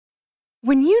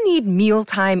When you need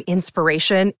mealtime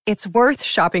inspiration, it's worth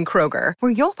shopping Kroger,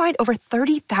 where you'll find over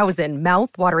 30,000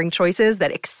 mouth-watering choices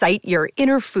that excite your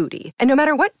inner foodie. And no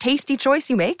matter what tasty choice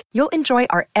you make, you'll enjoy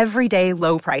our everyday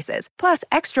low prices, plus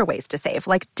extra ways to save,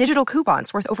 like digital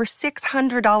coupons worth over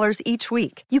 $600 each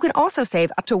week. You can also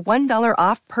save up to $1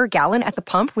 off per gallon at the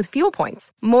pump with fuel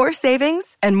points. More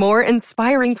savings and more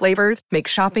inspiring flavors make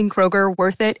shopping Kroger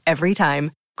worth it every time.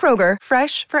 Kroger,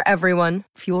 fresh for everyone.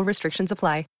 Fuel restrictions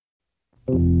apply.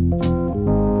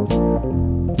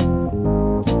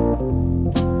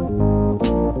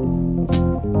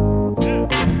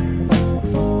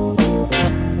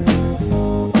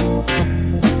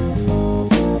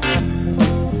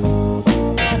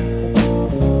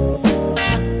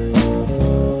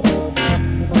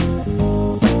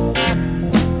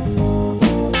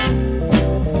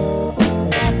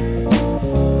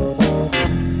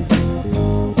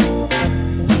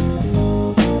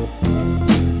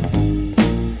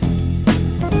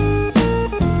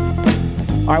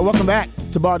 All right, welcome back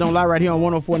to Ball Don't Lie right here on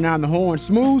 104.9 The Horn.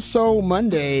 Smooth Soul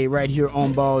Monday right here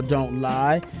on Ball Don't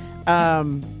Lie.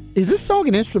 Is this song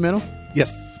an instrumental?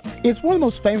 Yes. It's one of the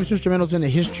most famous instrumentals in the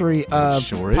history of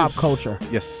pop culture.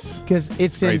 Yes. Because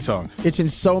it's great song. It's in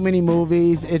so many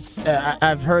movies. It's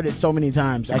I've heard it so many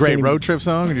times. It's a great road trip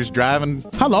song. You're just driving.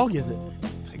 How long is it?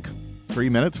 Like 3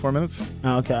 minutes, 4 minutes.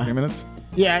 Oh, okay. 3 minutes.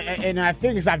 Yeah, and I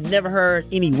figure because I've never heard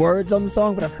any words on the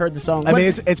song, but I've heard the song. I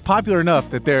mean, it's popular enough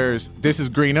that this is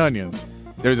Green Onions.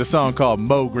 There's a song called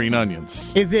Mo Green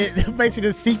Onions. Is it basically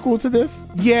the sequel to this?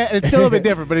 Yeah, it's still a bit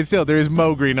different, but there is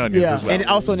Mo Green Onions as well. And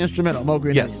also an instrumental, Mo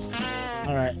Green Onions.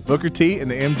 All right. Booker T and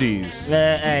the MGs.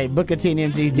 Hey, Booker T and the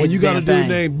MGs did when you got a thing. dude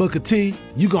named Booker T,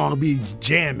 you going to be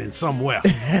jamming somewhere.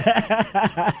 You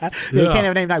can't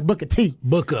have a name like Booker T.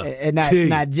 Booker and T.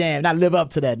 not jam, not live up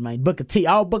to that, man. Booker T.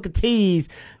 All Booker T's,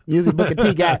 usually Booker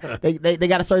T got they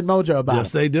got a certain mojo about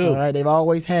Yes, them. they do. All right, they've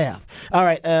always have. All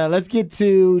right, let's get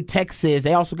to Texas.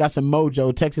 They also got some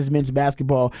mojo. Texas men's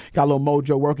basketball got a little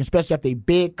mojo working, especially after a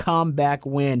big comeback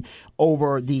win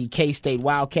over the K-State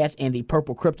Wildcats and the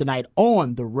Purple Kryptonite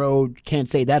on the road. Can't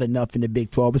say that enough in the Big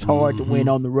 12. It's hard to win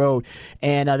on the road.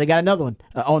 And they got another one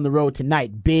on the road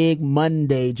tonight. Big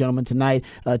Monday, gentlemen, tonight.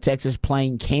 Texas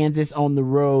playing Kansas on the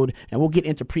road. And we'll get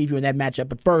into previewing that matchup.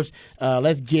 But first,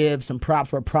 let's give some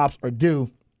props where props are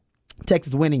due.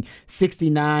 Texas winning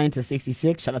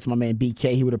 69-66. Shout out to my man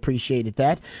BK. He would have appreciated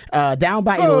that. Down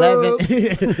by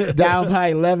 11. Down by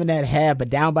 11 at half, but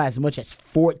down by as much as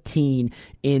 14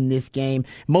 in this game.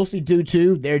 Mostly due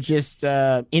to their just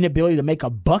inability to make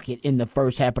a bucket in the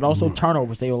first half, but also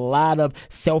turnovers. There were a lot of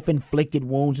self-inflicted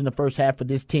wounds in the first half for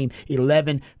this team.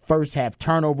 11 first half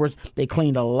turnovers. They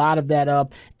cleaned a lot of that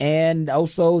up. And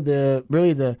also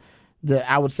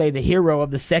I would say the hero of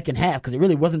the second half, because it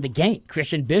really wasn't the game.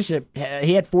 Christian Bishop,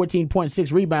 he had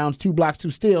 14.6 rebounds, 2 blocks,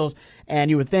 2 steals, and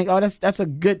you would think, oh, that's a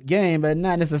good game, but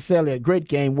not necessarily a great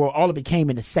game. Well, all of it came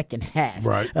in the second half.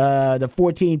 Right. The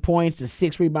 14 points, the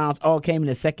 6 rebounds, all came in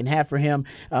the second half for him.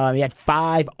 He had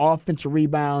 5 offensive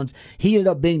rebounds. He ended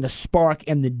up being the spark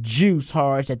and the juice,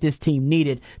 Harsh, that this team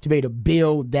needed to be able to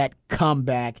build that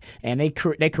comeback. And they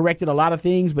corrected a lot of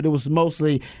things, but it was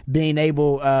mostly being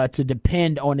able to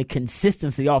depend on the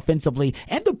consistency offensively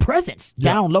and the presence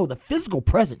down low, the physical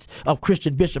presence of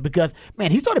Christian Bishop, because,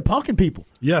 man, he started punking people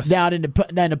down in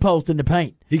the post, in the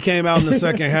paint. He came out in the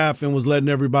second half and was letting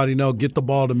everybody know, get the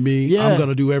ball to me. Yeah. I'm going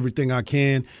to do everything I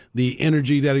can. The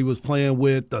energy that he was playing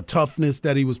with, the toughness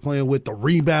that he was playing with, the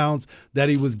rebounds that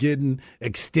he was getting,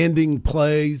 extending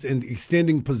plays and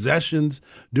extending possessions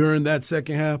during that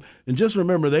second half. And just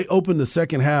remember, they opened the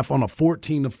second half on a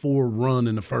 14-4 run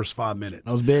in the first 5 minutes.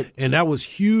 That was big. And that was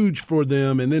huge for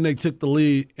them. And then they took the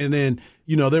lead, and then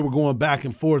they were going back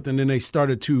and forth, and then they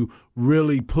started to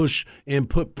really push and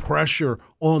put pressure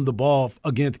on the ball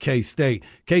against K-State.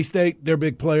 K-State, their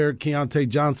big player, Keontae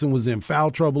Johnson, was in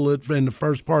foul trouble in the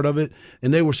first part of it,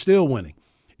 and they were still winning.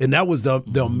 And that was the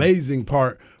amazing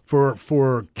part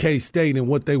for K-State and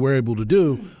what they were able to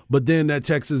do. But then that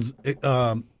Texas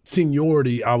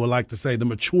seniority, I would like to say, the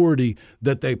maturity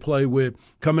that they play with,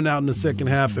 coming out in the second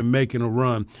half and making a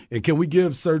run. And can we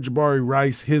give Sir'Jabari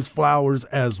Rice his flowers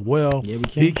as well? Yeah, we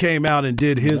can. He came out and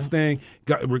did his thing,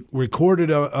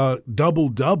 recorded a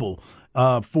double-double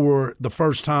for the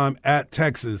first time at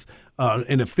Texas,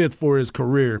 and a 5th for his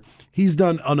career. He's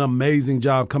done an amazing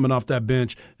job coming off that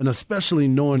bench, and especially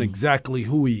knowing exactly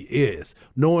who he is,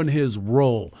 knowing his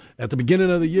role. At the beginning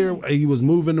of the year, he was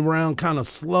moving around kind of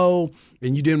slow,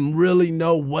 and you didn't really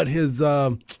know what his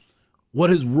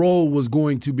role was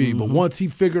going to be. But once he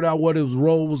figured out what his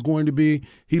role was going to be,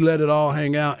 he let it all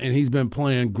hang out, and he's been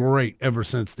playing great ever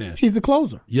since then. He's the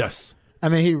closer. Yes. I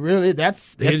mean, he really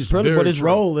that's It's pretty very what his true.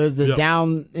 role is. Yep.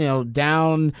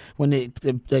 Down when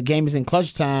the game is in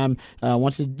clutch time.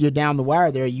 Once you're down the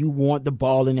wire there, you want the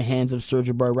ball in the hands of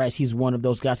Sergio Bird-Rice. He's one of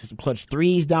those guys. Some clutch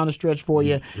threes down the stretch for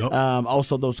you. Yep.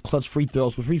 Also those clutch free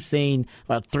throws, which we've seen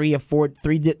about three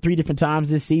different times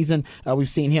this season. We've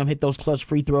seen him hit those clutch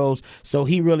free throws. So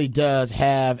he really does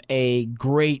have a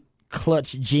great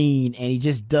clutch gene, and he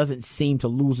just doesn't seem to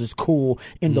lose his cool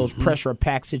in those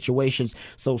pressure-packed situations.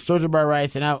 So Sergio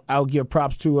Bird-Rice, and I'll give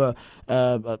props to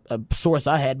a source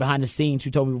I had behind the scenes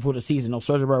who told me before the season,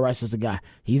 Sergio Bird-Rice is the guy.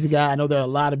 He's the guy. I know there are a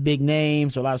lot of big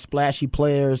names, a lot of splashy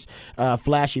players,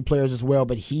 flashy players as well,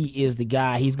 but he is the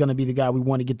guy. He's going to be the guy we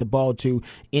want to get the ball to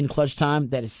in clutch time.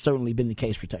 That has certainly been the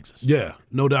case for Texas. Yeah,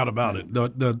 no doubt about it.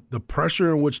 The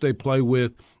pressure in which they play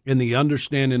with and the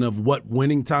understanding of what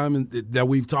winning time that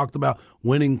we've talked about,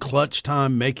 winning clutch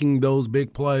time, making those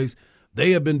big plays,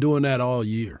 they have been doing that all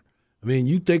year. I mean,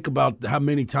 you think about how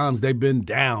many times they've been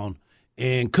down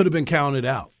and could have been counted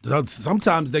out.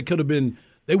 Sometimes they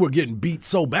were getting beat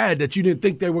so bad that you didn't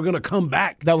think they were going to come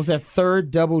back. That was their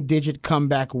third double-digit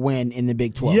comeback win in the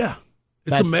Big 12. Yeah.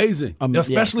 It's amazing,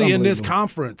 especially in this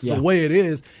conference, the way it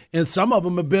is. And some of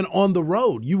them have been on the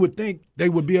road. You would think they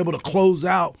would be able to close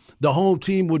out. The home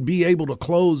team would be able to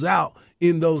close out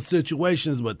in those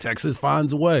situations, but Texas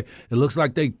finds a way. It looks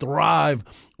like they thrive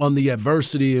on the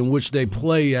adversity in which they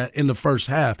play in the first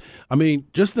half. I mean,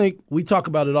 just think, we talk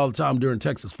about it all the time during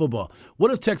Texas football.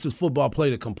 What if Texas football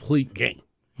played a complete game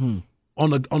on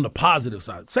the positive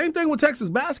side? Same thing with Texas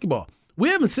basketball. We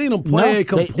haven't seen them play a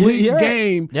complete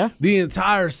game the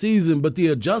entire season, but the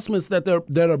adjustments that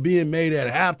are being made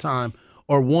at halftime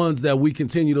are ones that we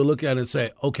continue to look at and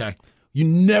say, okay, you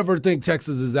never think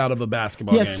Texas is out of a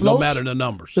basketball game, no matter the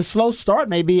numbers. The slow start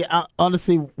may be,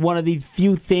 honestly, one of the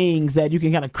few things that you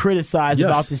can kind of criticize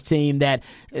about this team that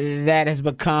has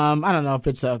become, I don't know if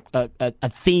it's a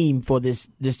theme for this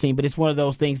team, but it's one of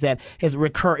those things that it's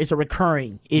a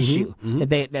recurring issue,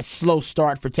 that slow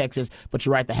start for Texas. But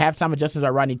you're right, the halftime adjustments by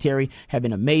Rodney Terry have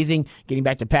been amazing. Getting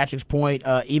back to Patrick's point,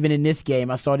 even in this game,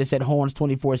 I saw this at Horns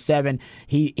 24/7.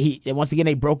 He once again,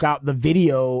 they broke out the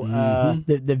video,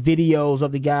 the videos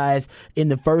of the guys in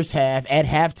the first half at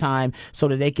halftime so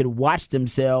that they could watch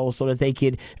themselves, so that they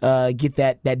could get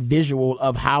that visual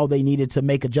of how they needed to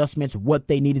make adjustments, what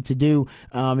they needed to do.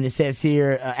 And it says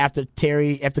here, after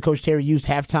Coach Terry used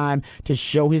halftime to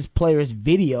show his players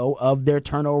video of their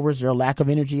turnovers, their lack of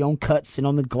energy on cuts and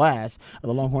on the glass,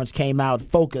 the Longhorns came out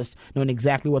focused, knowing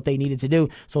exactly what they needed to do.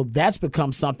 So that's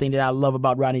become something that I love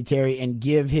about Rodney Terry, and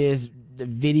give his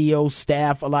video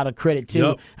staff a lot of credit too.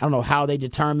 Yep. I don't know how they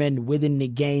determine within the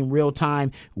game, real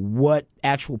time, what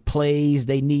actual plays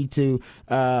they need to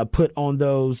put on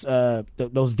those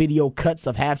video cuts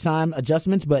of halftime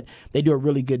adjustments, but they do a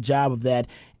really good job of that.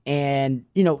 And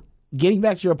getting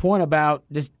back to your point about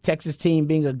this Texas team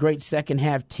being a great second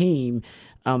half team,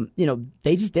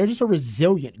 they're just a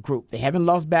resilient group. They haven't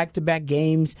lost back-to-back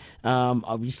games.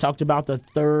 We just talked about the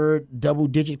third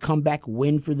double-digit comeback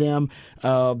win for them.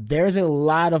 There's a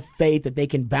lot of faith that they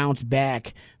can bounce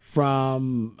back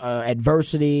from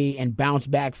adversity and bounce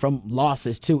back from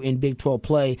losses too in Big 12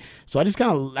 play. So I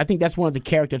think that's one of the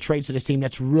character traits of this team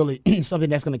that's really something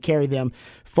that's going to carry them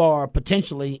far,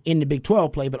 potentially in the Big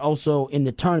 12 play, but also in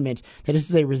the tournament. That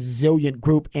this is a resilient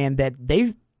group, and that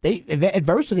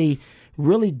adversity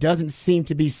really doesn't seem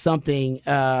to be something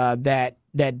that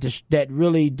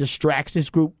really distracts this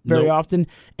group very often,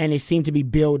 and they seem to be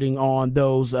building on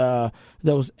those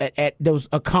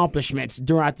accomplishments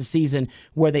throughout the season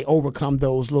where they overcome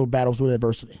those little battles with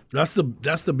adversity. That's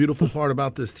the beautiful part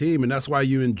about this team, and that's why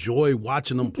you enjoy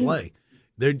watching them play.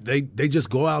 They just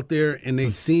go out there and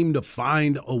they seem to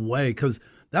find a way, because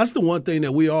that's the one thing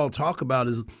that we all talk about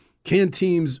is, can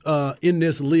teams in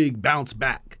this league bounce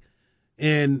back?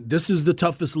 And this is the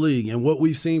toughest league. And what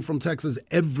we've seen from Texas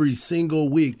every single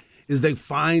week is they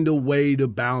find a way to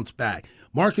bounce back.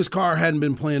 Marcus Carr hadn't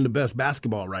been playing the best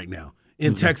basketball right now,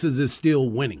 and Texas is still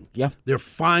winning. Yeah. They're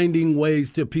finding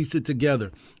ways to piece it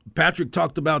together. Patrick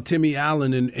talked about Timmy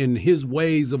Allen and his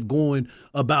ways of going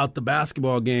about the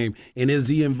basketball game, and is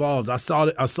he involved? I saw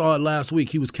it last week.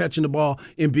 He was catching the ball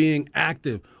and being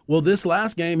active. Well, this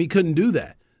last game, he couldn't do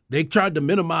that. They tried to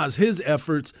minimize his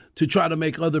efforts to try to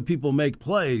make other people make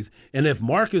plays. And if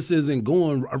Marcus isn't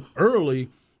going early,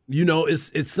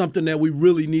 it's something that we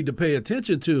really need to pay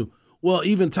attention to. Well,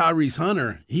 even Tyrese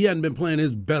Hunter, he hadn't been playing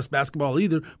his best basketball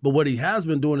either, but what he has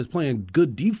been doing is playing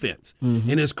good defense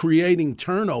and is creating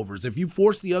turnovers. If you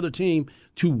force the other team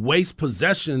to waste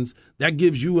possessions, that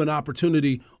gives you an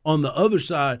opportunity on the other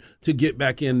side to get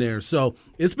back in there. So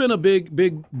it's been a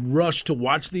big rush to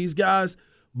watch these guys.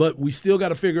 but we still got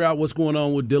to figure out what's going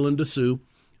on with Dylan Dessou.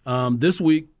 This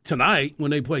week, tonight,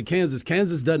 when they play Kansas,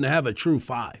 Kansas doesn't have a true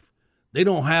five. They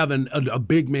don't have a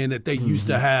big man that they used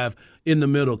to have in the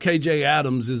middle. KJ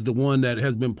Adams is the one that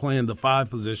has been playing the five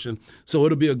position, so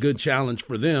it'll be a good challenge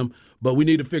for them. But we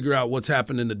need to figure out what's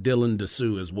happening to Dylan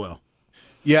Dessou as well.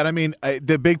 Yeah, and I mean,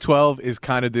 the Big 12 is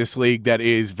kind of this league that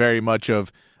is very much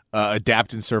of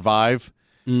adapt and survive.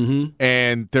 Mm-hmm.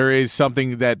 And there is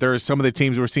something that there are some of the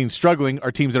teams we're seeing struggling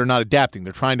are teams that are not adapting.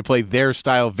 They're trying to play their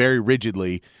style very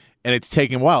rigidly, and it's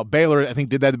taking a while. Baylor, I think,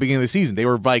 did that at the beginning of the season. They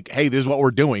were like, hey, this is what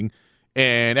we're doing,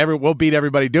 and we'll beat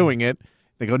everybody doing it.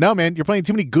 They go, no, man, you're playing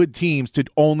too many good teams to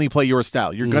only play your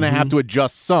style. You're going to have to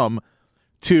adjust some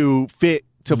to fit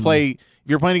to play. If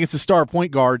you're playing against a star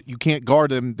point guard, you can't guard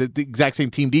them the exact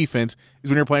same team defense as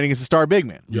when you're playing against a star big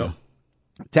man. Yeah.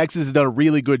 Texas has done a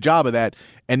really good job of that.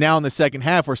 And now in the second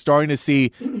half, we're starting to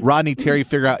see Rodney Terry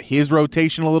figure out his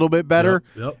rotation a little bit better.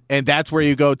 Yep. And that's where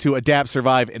you go to adapt,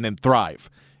 survive, and then thrive.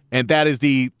 And that is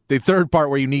the third part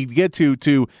where you need to get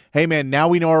to, hey, man, now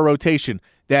we know our rotation.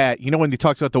 That, when they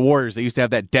talks about the Warriors, they used to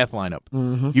have that death lineup.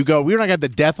 Mm-hmm. You go, we're not going to have the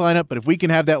death lineup, but if we can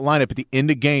have that lineup at the end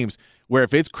of games where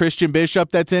if it's Christian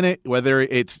Bishop that's in it, whether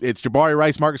it's Jabari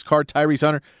Rice, Marcus Carr, Tyrese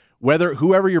Hunter,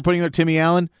 whoever you're putting there, Timmy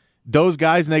Allen, those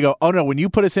guys, and they go, oh, no, when you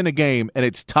put us in a game and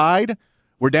it's tied,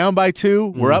 we're down by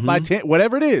 2, we're up by 10,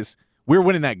 whatever it is, we're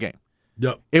winning that game.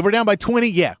 Yep. If we're down by 20,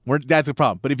 yeah, that's a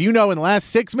problem. But if in the last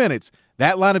 6 minutes,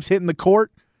 that lineup's hitting the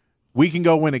court, we can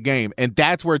go win a game. And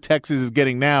that's where Texas is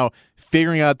getting now,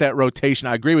 figuring out that rotation.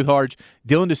 I agree with Harge.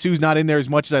 Dylan Dessou's not in there as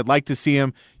much as I'd like to see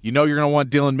him. You're going to want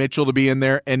Dylan Mitchell to be in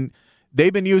there. And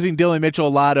they've been using Dylan Mitchell a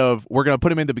lot of, we're going to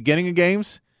put him in the beginning of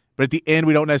games, but at the end,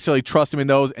 we don't necessarily trust him in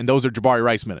those, and those are Jabari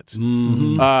Rice minutes.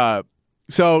 Mm-hmm.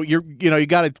 So you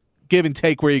got to give and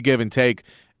take where you give and take.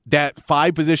 That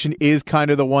 5 position is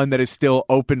kind of the one that is still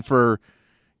open for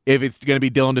if it's going to be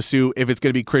Dylan Dessou, if it's going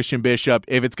to be Christian Bishop,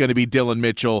 if it's going to be Dylan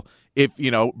Mitchell, if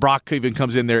Brock even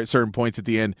comes in there at certain points at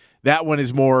the end. That one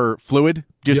is more fluid,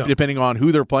 just depending on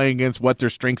who they're playing against, what their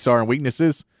strengths are and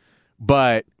weaknesses.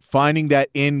 But finding that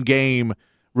in-game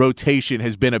rotation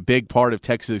has been a big part of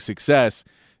Texas' success,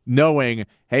 knowing,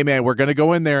 hey, man, we're going to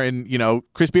go in there and,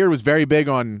 Chris Beard was very big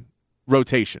on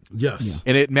rotation. Yes. Yeah.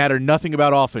 And it mattered nothing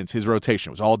about offense. His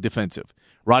rotation was all defensive.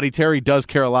 Rodney Terry does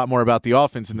care a lot more about the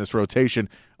offense in this rotation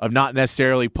of not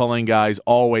necessarily pulling guys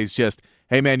always just,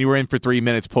 hey, man, you were in for 3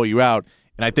 minutes, pull you out.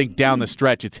 And I think down the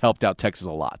stretch, it's helped out Texas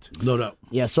a lot. No doubt.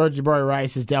 Yeah, Serge Jabari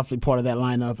Rice is definitely part of that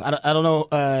lineup. I don't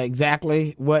know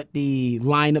exactly what the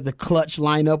clutch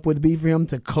lineup would be for him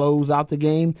to close out the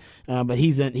game, but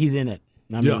he's in it.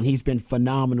 I mean, he's been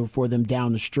phenomenal for them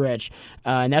down the stretch.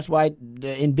 And that's why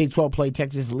in Big 12 play,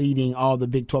 Texas is leading all the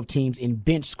Big 12 teams in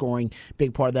bench scoring.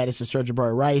 Big part of that is the Serge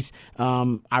Jabari Rice.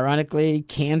 Ironically,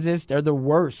 Kansas, they're the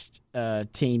worst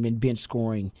team in bench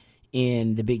scoring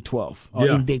in the Big 12, or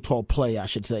in Big 12 play, I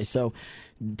should say. So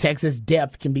Texas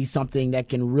depth can be something that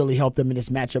can really help them in this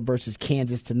matchup versus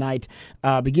Kansas tonight.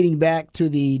 But getting back to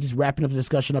just wrapping up the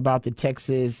discussion about the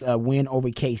Texas win over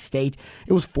K-State,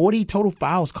 it was 40 total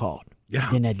fouls called.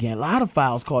 In that game. A lot of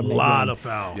fouls called in that game. A lot of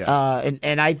fouls. Yeah.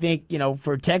 And I think,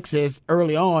 for Texas,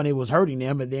 early on, it was hurting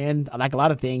them. But then, like a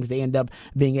lot of things, they end up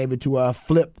being able to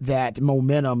flip that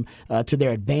momentum to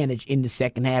their advantage in the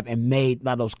second half and made a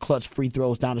lot of those clutch free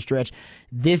throws down the stretch.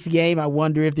 This game, I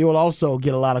wonder if they will also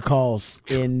get a lot of calls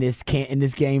in this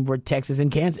game for Texas and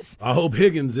Kansas. I hope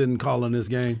Higgins isn't calling this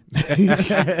game.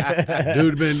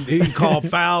 Dude, he can call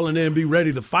foul and then be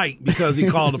ready to fight because he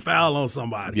called a foul on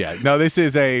somebody. Yeah, no, this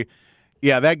is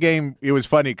that game, it was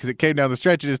funny because it came down the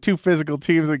stretch. It is 2 physical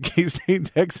teams in K-State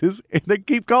and Texas, and they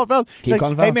keep calling fouls.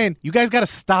 Hey, man, you guys got to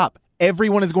stop.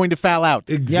 Everyone is going to foul out.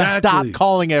 Exactly. Stop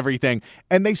calling everything.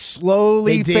 And they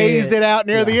slowly phased it out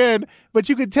near the end. But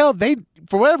you could tell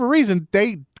for whatever reason,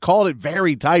 they called it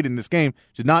very tight in this game,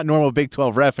 which is not normal Big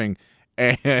 12 reffing.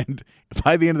 And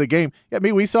by the end of the game,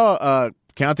 we saw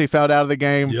Keontae fouled out of the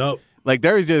game. Yep. Like,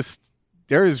 there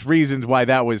is reasons why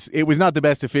it was not the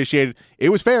best officiated. It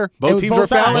was fair. Both teams were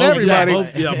fouling everybody.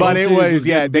 But it was,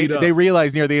 they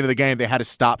realized near the end of the game they had to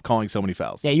stop calling so many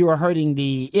fouls. Yeah, you were hurting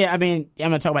I'm going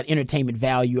to talk about entertainment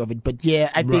value of it. But,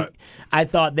 I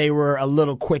thought they were a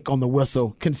little quick on the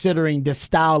whistle considering the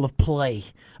style of play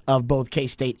of both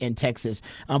K-State and Texas.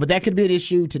 But that could be an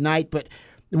issue tonight. But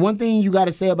the one thing you got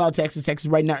to say about Texas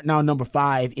right now number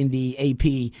 5 in the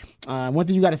AP. One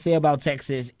thing you got to say about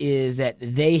Texas is that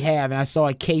they have, and I saw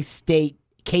a K-State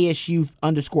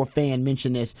KSU_fan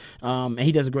mentioned this, and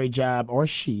he does a great job, or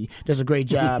she does a great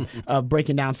job of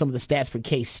breaking down some of the stats for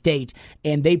K-State.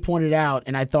 And they pointed out,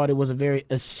 and I thought it was a very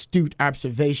astute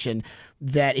observation,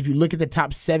 that if you look at the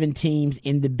top 7 teams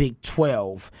in the Big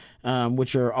 12,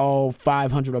 which are all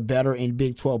 500 or better in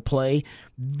Big 12 play,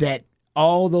 that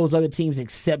all those other teams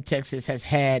except Texas has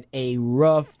had a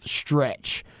rough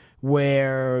stretch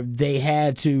where they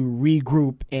had to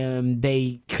regroup and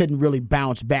they couldn't really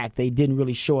bounce back. They didn't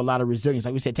really show a lot of resilience.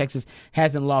 Like we said, Texas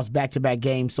hasn't lost back-to-back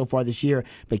games so far this year,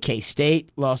 but K-State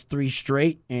lost 3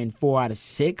 straight and 4 out of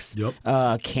 6.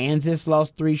 Yep. Kansas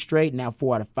lost 3 straight, now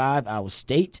 4 out of 5. Iowa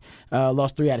State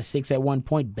lost 3 out of 6 at one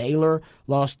point. Baylor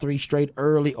lost 3 straight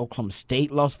early. Oklahoma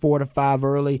State lost 4 out of 5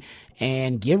 early.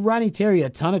 And give Rodney Terry a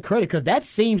ton of credit, because that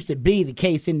seems to be the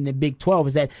case in the Big 12,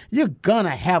 is that you're going to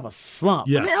have a slump.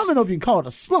 Yes. I mean, I don't know if you can call it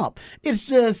a slump. It's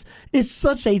just, it's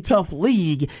such a tough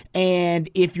league. And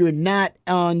if you're not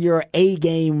on your A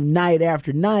game night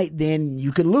after night, then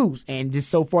you could lose. And just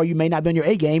so far, you may not be on your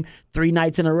A game 3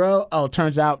 nights in a row. Oh, it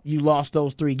turns out you lost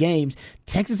those 3 games.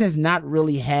 Texas has not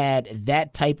really had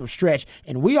that type of stretch.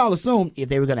 And we all assumed if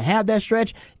they were going to have that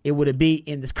stretch, it would be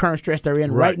in this current stretch they're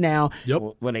in right now. Yep.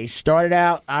 When they started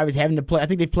out, I was having to play. I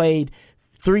think they played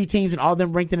 3 teams, and all of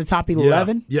them ranked in the top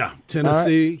 11. Yeah.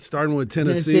 Tennessee, starting with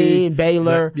Tennessee and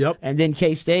Baylor, Yep. and then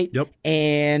K-State. Yep.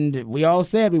 And we all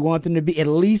said we want them to be at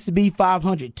least be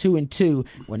 500, 2-2.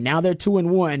 Well, now they're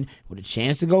 2-1 with a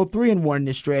chance to go 3-1 in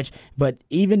this stretch. But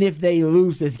even if they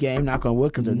lose this game, knock on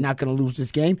wood, because they're not going to lose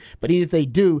this game. But even if they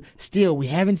do, still, we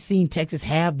haven't seen Texas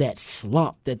have that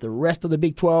slump that the rest of the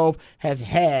Big 12 has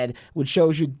had, which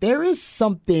shows you there is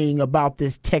something about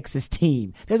this Texas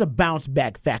team. There's a bounce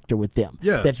back factor with them.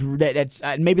 Yeah. That's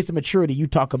maybe it's the maturity you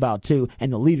talk about too,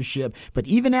 and the leadership. But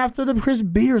even after the Chris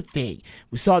Beer thing,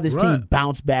 we saw this team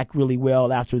bounce back really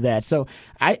well after that. So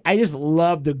I just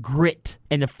love the grit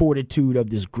and the fortitude of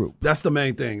this group. That's the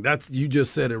main thing. You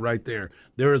just said it right there.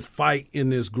 There is fight in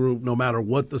this group, no matter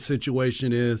what the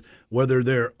situation is, whether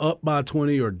they're up by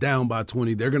 20 or down by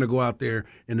 20. They're going to go out there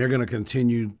and they're going to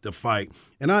continue to fight.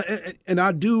 And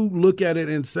I do look at it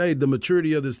and say the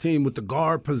maturity of this team with the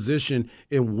guard position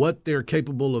and what they're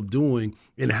capable of doing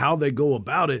and how they go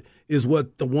about it is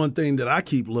what the one thing that I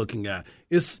keep looking at.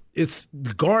 It's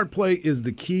guard play is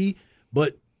the key,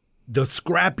 but the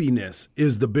scrappiness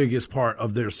is the biggest part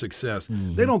of their success.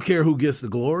 Mm-hmm. They don't care who gets the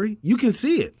glory. You can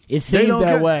see it. It seems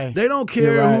that way. They don't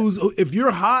care if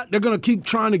you're hot, they're going to keep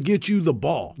trying to get you the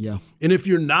ball. Yeah. And if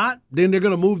you're not, then they're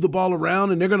going to move the ball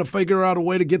around and they're going to figure out a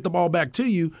way to get the ball back to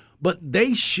you. But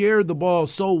they share the ball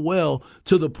so well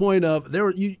to the point of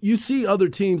you see other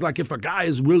teams, like if a guy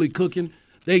is really cooking,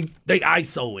 they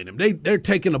ISO in him. They're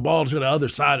taking the ball to the other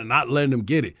side and not letting him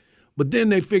get it. But then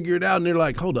they figure it out, and they're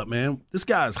like, hold up, man. This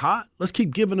guy is hot. Let's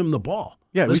keep giving him the ball.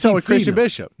 Yeah, we saw with Christian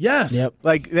Bishop. Yes. Yep.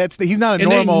 Like, he's not a and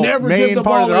normal they never main the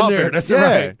part of ball their in offense. There.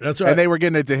 That's right. That's right. And they were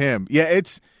getting it to him. Yeah,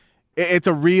 it's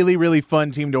a really, really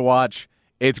fun team to watch.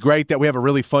 It's great that we have a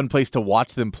really fun place to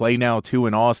watch them play now, too,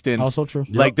 in Austin. Also true.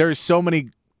 Like, there's so many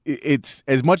 – it's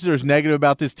as much as there's negative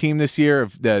about this team this year,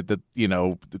 of the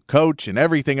coach and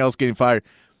everything else getting fired,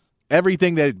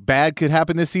 everything that bad could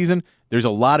happen this season, there's a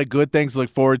lot of good things to look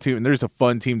forward to, and there's a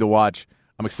fun team to watch.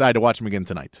 I'm excited to watch them again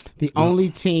tonight. The only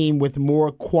team with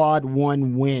more quad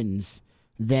 1 wins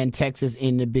than Texas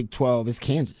in the Big 12 is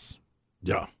Kansas.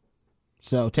 Yeah.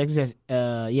 So Texas has,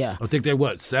 I think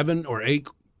they 7 or 8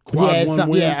 quad 1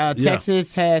 wins?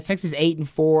 Texas has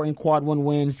 8-4 in quad 1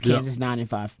 wins. Kansas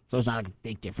 9-5. So it's not a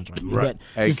big difference right now. Right.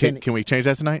 But Can we change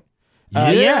that tonight?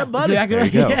 Yeah, buddy. Exactly. There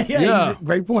you go. Yeah.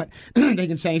 Great point. They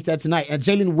can change that tonight.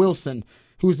 Jalen Wilson,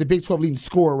 who's the Big 12 leading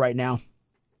scorer right now,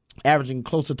 averaging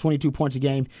close to 22 points a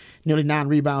game, nearly 9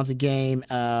 rebounds a game,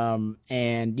 and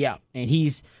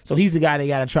he's the guy they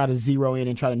got to try to zero in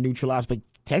and try to neutralize. But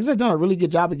Texas has done a really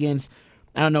good job against,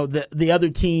 I don't know, the other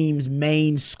team's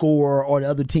main scorer or the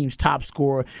other team's top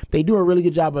scorer. They do a really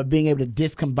good job of being able to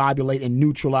discombobulate and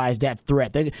neutralize that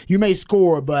threat. You may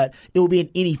score, but it will be an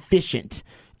inefficient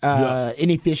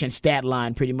stat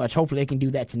line pretty much. Hopefully they can do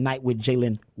that tonight with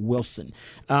Jalen Wilson.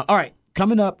 All right,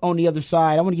 coming up on the other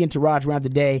side, I want to get into Raj Round the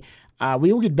Day.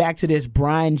 We will get back to this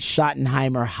Brian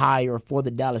Schottenheimer hire for the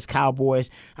Dallas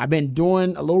Cowboys. I've been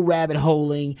doing a little rabbit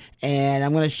holing, and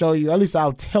I'm going to show you, at least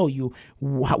I'll tell you,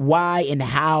 why and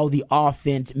how the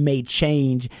offense may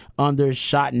change under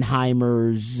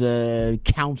Schottenheimer's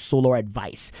counsel or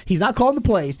advice. He's not calling the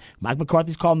plays. Mike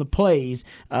McCarthy's calling the plays,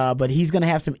 but he's going to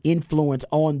have some influence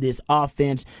on this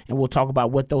offense, and we'll talk about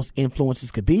what those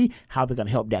influences could be, how they're going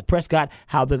to help Dak Prescott,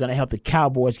 how they're going to help the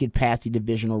Cowboys get past the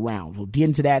divisional round. We'll get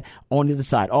into that on the other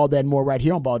side. All that and more right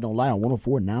here on Ball Don't Lie on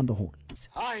 104.9 The Horn.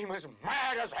 I'm as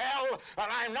mad as hell, and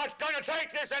I'm not going to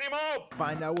take this anymore.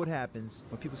 Find out what happens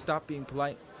when people stop being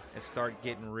polite and start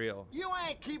getting real. You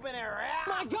ain't keeping it around.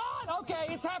 My God! Okay,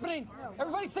 it's happening.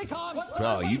 Everybody stay calm.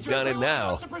 Oh, you've done it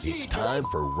now. It's time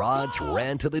for Rod's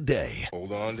Rant of the Day.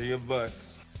 Hold on to your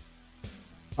butts.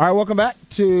 All right, welcome back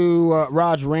to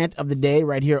Rod's Rant of the Day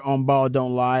right here on Ball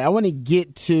Don't Lie. I want to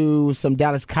get to some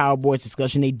Dallas Cowboys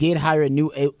discussion. They did hire a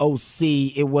new OC.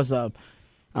 It was an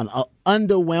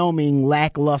underwhelming,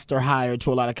 lackluster hire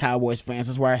to a lot of Cowboys fans.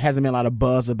 That's why there hasn't been a lot of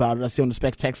buzz about it. I see on the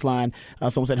Specs text line,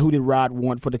 someone said, who did Rod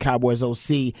want for the Cowboys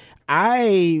OC?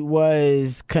 I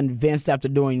was convinced after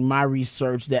doing my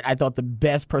research that I thought the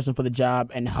best person for the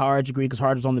job, and Harge agreed because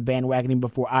Harge was on the bandwagon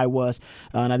before I was,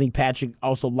 and I think Patrick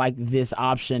also liked this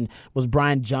option, was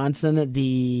Brian Johnson,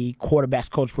 the quarterback's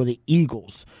coach for the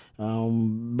Eagles.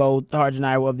 Both Harge and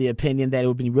I were of the opinion that it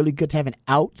would be really good to have an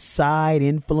outside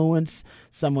influence,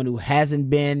 someone who hasn't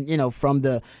been, from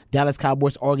the Dallas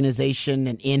Cowboys organization,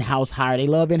 an in-house hire. They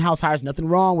love in-house hires, nothing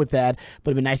wrong with that,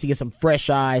 but it'd be nice to get some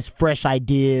fresh eyes, fresh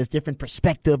ideas, different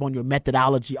perspective on your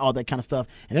methodology, all that kind of stuff.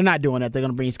 And they're not doing that. They're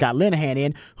going to bring Scott Linehan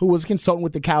in, who was a consultant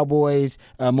with the Cowboys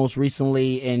most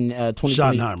recently in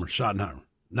 2020. Schottenheimer,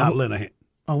 not Linehan.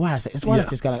 Oh, why did I say? It's why I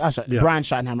say Scott. Brian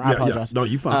Schottenheimer. I apologize. No,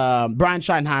 you fine. Brian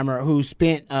Schottenheimer, who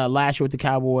spent last year with the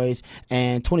Cowboys,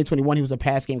 and 2021 he was a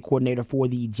pass game coordinator for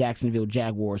the Jacksonville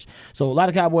Jaguars. So a lot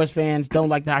of Cowboys fans don't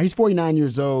like the hire. He's 49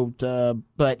 years old,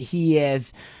 but he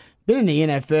has been in the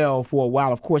NFL for a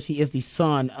while. Of course, he is the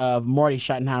son of Marty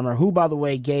Schottenheimer, who, by the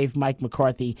way, gave Mike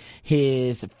McCarthy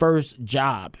his first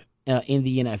job in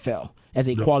the NFL as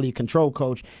a quality control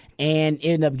coach, and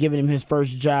ended up giving him his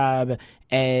first job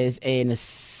as an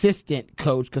assistant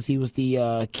coach because he was the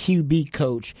QB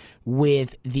coach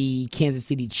with the Kansas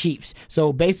City Chiefs.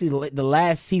 So basically, the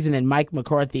last season that Mike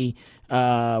McCarthy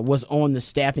was on the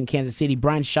staff in Kansas City,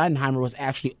 Brian Schottenheimer was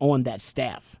actually on that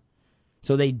staff.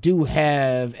 So they do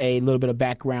have a little bit of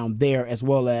background there, as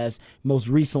well as most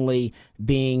recently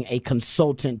being a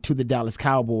consultant to the Dallas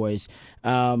Cowboys.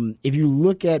 If you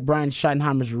look at Brian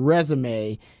Schottenheimer's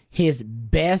resume, his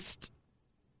best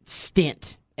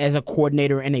stint as a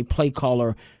coordinator and a play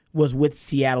caller was with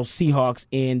Seattle Seahawks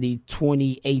in the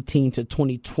 2018 to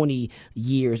 2020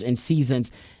 years and seasons.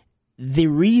 The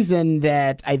reason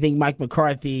that I think Mike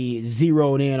McCarthy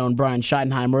zeroed in on Brian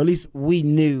Schottenheimer, or at least we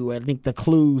knew, I think the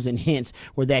clues and hints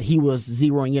were that he was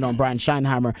zeroing in on Brian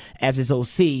Schottenheimer as his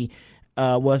OC,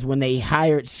 was when they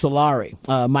hired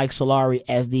Mike Solari,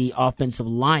 as the offensive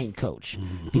line coach.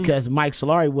 Because Mike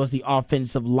Solari was the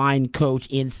offensive line coach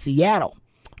in Seattle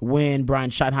when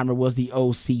Brian Schottenheimer was the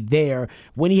OC there,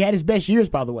 when he had his best years,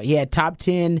 by the way. He had top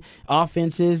 10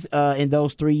 offenses in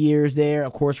those 3 years there.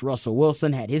 Of course, Russell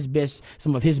Wilson had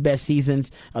some of his best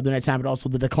seasons during that time, but also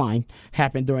the decline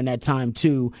happened during that time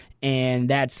too. And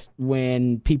that's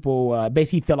when people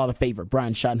basically fell out of favor.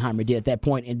 Brian Schottenheimer did at that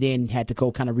point, and then had to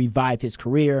go kind of revive his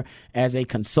career as a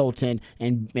consultant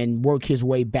and work his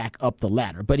way back up the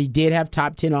ladder. But he did have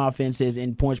top 10 offenses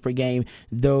in points per game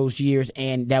those years,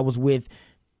 and that was with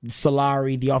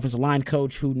Solari, the offensive line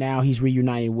coach, who now he's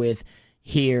reunited with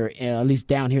here, at least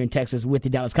down here in Texas, with the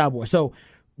Dallas Cowboys. So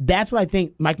that's what I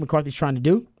think Mike McCarthy's trying to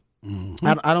do.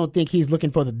 I don't think he's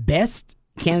looking for the best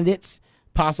candidates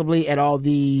possibly at all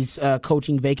these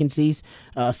coaching vacancies,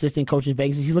 assistant coaching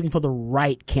vacancies. He's looking for the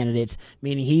right candidates,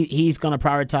 meaning he's going to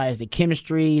prioritize the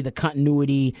chemistry, the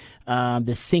continuity,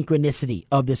 the synchronicity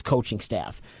of this coaching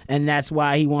staff. And that's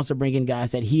why he wants to bring in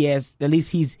guys that he has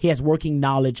working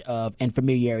knowledge of and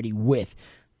familiarity with.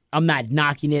 I'm not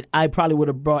knocking it. I probably would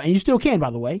have brought, and you still can, by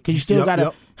the way, because you still got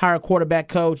to hire a quarterback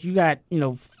coach. You got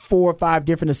 4 or 5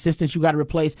 different assistants you got to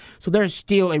replace. So there's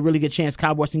still a really good chance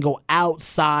Cowboys can go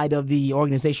outside of the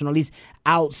organization, or at least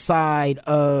outside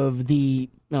of the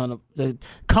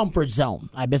comfort zone,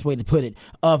 best way to put it,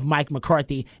 of Mike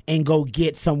McCarthy, and go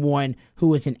get someone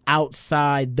who is an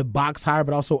outside the box hire,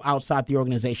 but also outside the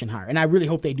organization hire. And I really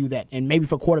hope they do that. And maybe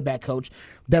for quarterback coach,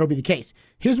 that'll be the case.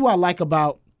 Here's what I like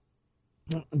about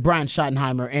Brian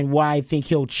Schottenheimer and why I think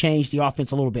he'll change the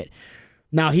offense a little bit.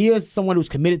 Now, he is someone who's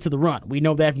committed to the run. We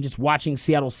know that from just watching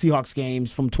Seattle Seahawks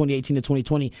games from 2018 to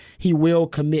 2020. He will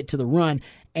commit to the run,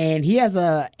 and he has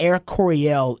a Eric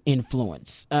Coryell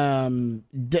influence. Don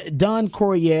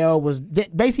Coryell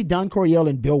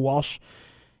and Bill Walsh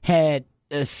had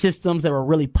systems that were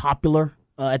really popular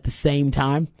at the same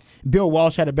time. Bill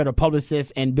Walsh had a better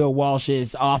publicist, and Bill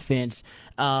Walsh's offense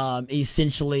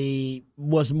essentially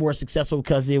was more successful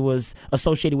because it was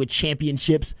associated with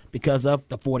championships because of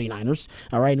the 49ers,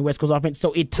 all right, in the West Coast offense.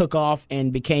 So it took off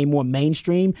and became more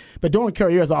mainstream. But during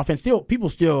Coryell's offense, people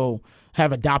still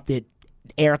have adopted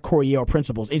Eric Coryell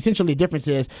principles. Essentially, the difference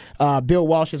is Bill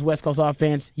Walsh's West Coast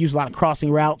offense used a lot of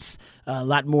crossing routes, a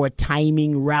lot more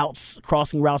timing routes,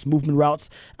 crossing routes, movement routes,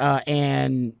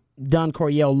 and Don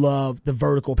Coryell loved the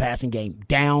vertical passing game,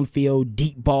 downfield,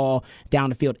 deep ball, down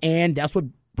the field, and that's what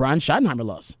Brian Schottenheimer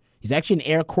loves. He's actually an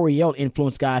Eric Coryell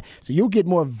influence guy, so you'll get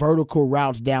more vertical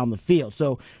routes down the field.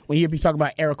 So when you be talking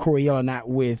about Eric Coryell and not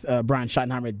with Brian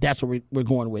Schottenheimer, that's what we're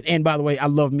going with. And by the way, I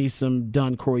love me some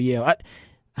Don Coryell.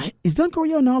 Is Don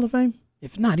Coryell in the Hall of Fame?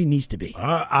 If not, he needs to be.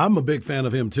 I'm a big fan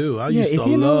of him, too. I used to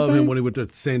love him when he went to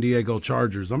San Diego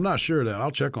Chargers. I'm not sure of that. I'll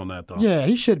check on that, though. Yeah,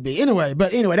 he should be. Anyway,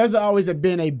 there's always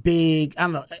been a big, I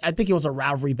don't know, I think it was a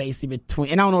rivalry basically between,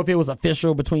 and I don't know if it was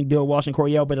official between Bill Walsh and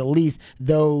Coryell, but at least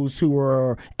those who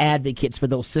were advocates for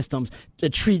those systems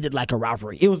treated it like a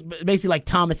rivalry. It was basically like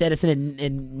Thomas Edison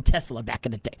and Tesla back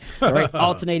in the day, right?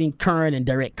 Alternating current and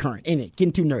direct current. Anyway,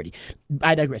 getting too nerdy.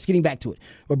 I digress. Getting back to it.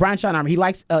 But Brian Schottenheimer, he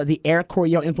likes the Eric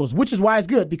Coryell influence, which is why it's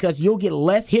good, because you'll get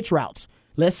less hitch routes,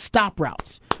 less stop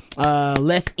routes,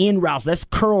 less in routes, less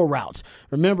curl routes.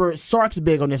 Remember, Sark's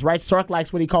big on this, right? Sark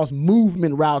likes what he calls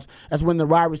movement routes. That's when the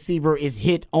wide receiver is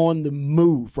hit on the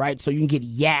move, right? So you can get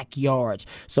yak yards.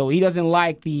 So he doesn't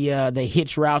like the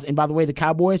hitch routes. And by the way, the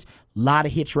Cowboys, a lot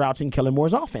of hitch routes in Kellen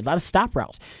Moore's offense, a lot of stop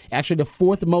routes. Actually, the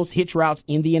fourth most hitch routes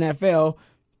in the NFL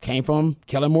came from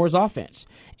Kellen Moore's offense.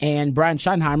 And Brian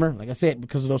Schottenheimer, like I said,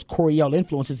 because of those Coryell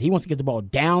influences, he wants to get the ball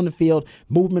down the field,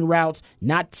 movement routes,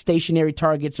 not stationary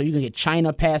targets. So you can get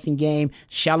China passing game,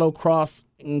 shallow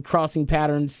crossing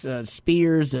patterns,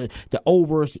 spears, the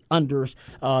overs, the unders,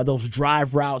 those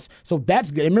drive routes. So that's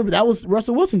good. And remember, that was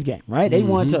Russell Wilson's game, right? They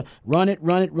wanted to run it,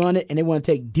 and they want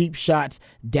to take deep shots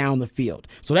down the field.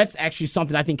 So that's actually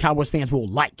something I think Cowboys fans will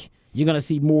like. You're going to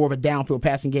see more of a downfield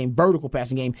passing game, vertical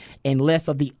passing game, and less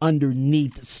of the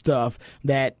underneath stuff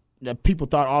that people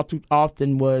thought all too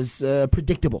often was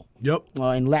predictable. Yep.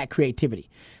 And lacked creativity.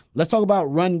 Let's talk about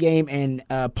run game and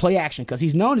play action, because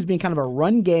he's known as being kind of a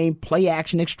run game, play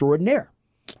action extraordinaire.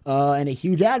 And a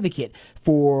huge advocate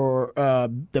for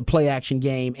the play action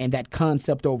game and that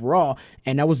concept overall.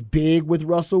 And that was big with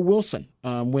Russell Wilson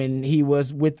when he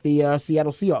was with the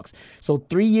Seattle Seahawks. So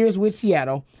 3 years with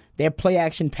Seattle, their play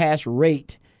action pass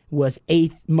rate was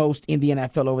 8th most in the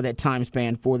NFL over that time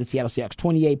span for the Seattle Seahawks,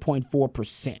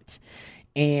 28.4%.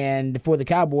 And for the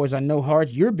Cowboys, I know, Hart,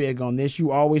 you're big on this.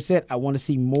 You always said, I want to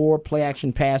see more play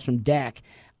action pass from Dak.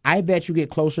 I bet you get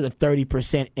closer to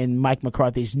 30% in Mike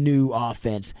McCarthy's new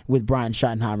offense with Brian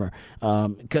Schottenheimer,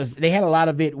 because they had a lot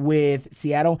of it with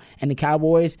Seattle, and the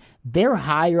Cowboys, they're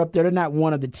higher up there. They're not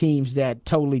one of the teams that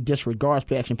totally disregards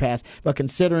play action pass, but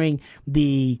considering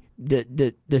the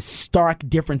stark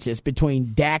differences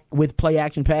between Dak with play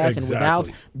action pass and without,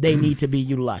 they need to be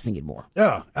utilizing it more.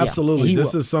 Yeah, absolutely.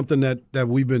 This is something that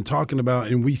we've been talking about,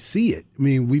 and we see it. I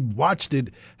mean, we watched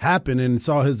it happen and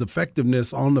saw his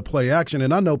effectiveness on the play action.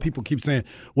 And I know people keep saying,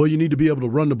 well, you need to be able to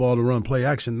run the ball to run play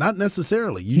action. Not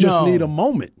necessarily. You just need a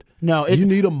moment. No, you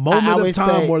need a moment of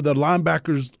time where the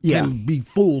linebackers can be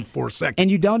fooled for a second. And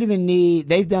you don't even need –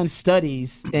 they've done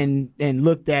studies and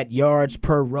looked at yards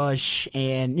per rush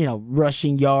and,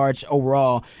 rushing yards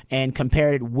overall and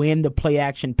compared it when the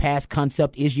play-action pass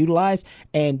concept is utilized.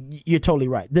 And you're totally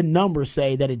right. The numbers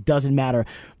say that it doesn't matter,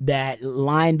 that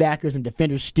linebackers and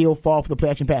defenders still fall for the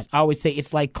play-action pass. I always say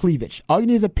it's like cleavage. All you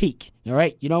need is a peek. All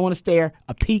right? You don't want to stare,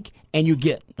 a peek, and you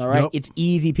get. All right? Yep. It's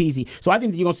easy peasy. So I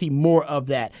think that you're going to see more of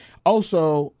that.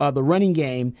 Also, the running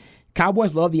game,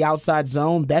 Cowboys love the outside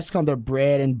zone. That's kind of their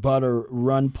bread and butter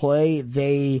run play.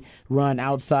 They run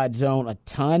outside zone a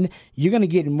ton. You're going to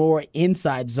get more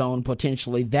inside zone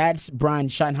potentially. That's Brian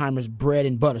Schottenheimer's bread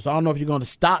and butter. So I don't know if you're going to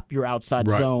stop your outside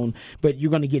zone, but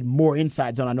you're going to get more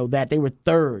inside zone. I know that. They were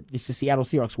third. The Seattle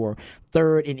Seahawks were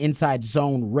third in inside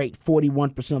zone rate.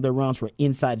 41% of their runs were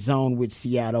inside zone with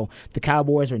Seattle. The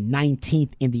Cowboys are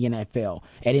 19th in the NFL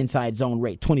at inside zone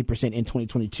rate, 20% in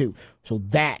 2022. So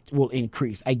that will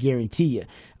increase, I guarantee you.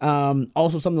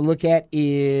 Also, something to look at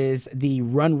is the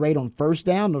run rate on first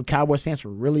down. The Cowboys fans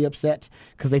were really upset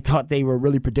because they thought they were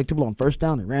really predictable on first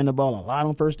down and ran the ball a lot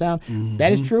on first down. Mm-hmm.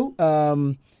 That is true.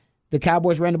 The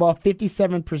Cowboys ran the ball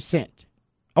 57%,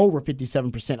 over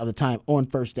 57% of the time on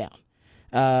first down.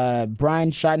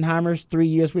 Brian Schottenheimer's 3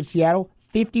 years with Seattle,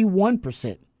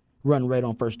 51% run rate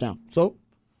on first down. So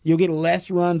you'll get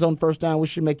less runs on first down, which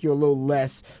should make you a little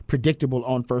less predictable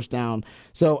on first down.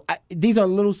 So these are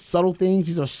little subtle things.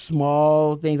 These are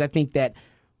small things. I think that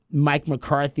Mike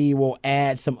McCarthy will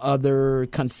add some other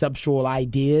conceptual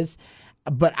ideas.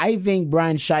 But I think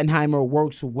Brian Schottenheimer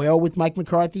works well with Mike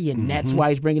McCarthy, and that's why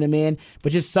he's bringing him in.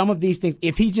 But just some of these things,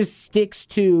 if he just sticks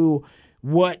to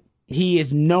what he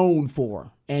is known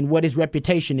for and what his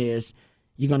reputation is,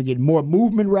 you're going to get more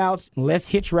movement routes, less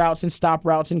hitch routes and stop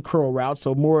routes and curl routes,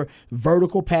 so more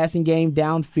vertical passing game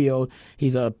downfield.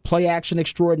 He's a play-action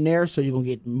extraordinaire, so you're going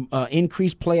to get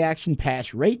increased play-action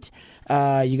pass rate.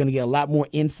 You're going to get a lot more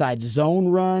inside zone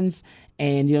runs,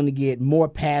 and you're going to get more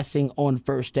passing on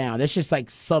first down. That's just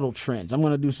like subtle trends. I'm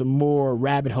going to do some more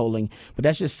rabbit holing, but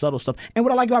that's just subtle stuff. And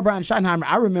what I like about Brian Schottenheimer,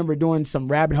 I remember doing some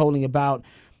rabbit holing about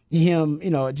him,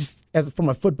 just from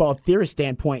a football theorist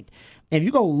standpoint. And if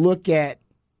you go look at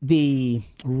the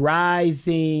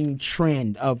rising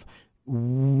trend of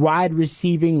wide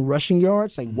receiving rushing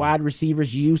yards, like wide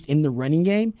receivers used in the running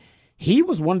game, he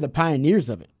was one of the pioneers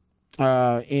of it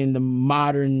in the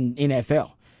modern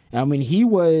NFL. I mean, he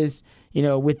was,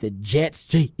 with the Jets,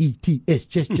 Jets,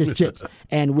 Jets,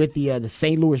 and with the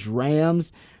St. Louis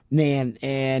Rams, man,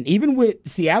 and even with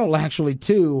Seattle actually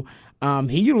too.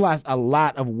 He utilized a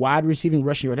lot of wide receiving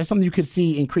rushing yards. That's something you could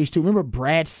see increase too. Remember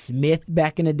Brad Smith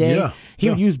back in the day? Yeah. He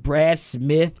would use Brad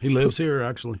Smith. He lives here,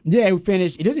 actually. Yeah, who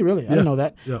finished. Does he really? I didn't know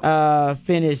that. Yeah.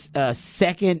 Finished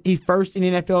second. He first in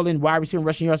the NFL in wide receiving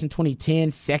rushing yards in 2010,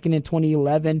 second in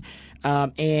 2011.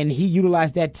 And he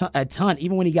utilized that a ton.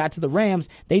 Even when he got to the Rams,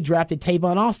 they drafted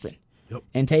Tavon Austin. Yep.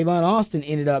 And Tavon Austin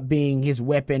ended up being his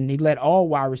weapon. He led all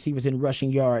wide receivers in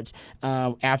rushing yards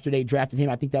after they drafted him.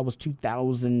 I think that was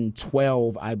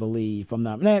 2012, I believe.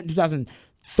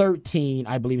 2013,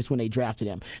 I believe, is when they drafted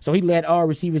him. So he led all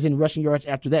receivers in rushing yards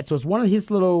after that. So it's one of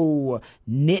his little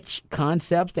niche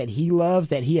concepts that he loves,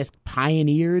 that he has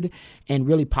pioneered and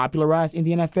really popularized in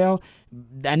the NFL.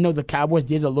 I know the Cowboys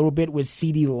did a little bit with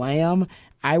CeeDee Lamb.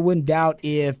 I wouldn't doubt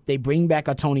if they bring back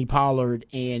a Tony Pollard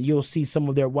and you'll see some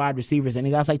of their wide receivers. And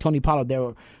guys like Tony Pollard,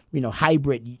 they're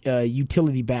hybrid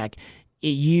utility back,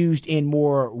 used in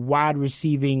more wide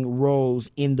receiving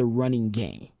roles in the running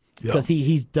game. Because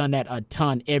he's done that a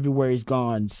ton everywhere he's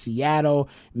gone. Seattle,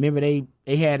 remember they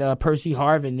had Percy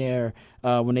Harvin there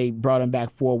when they brought him back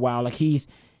for a while. Like he's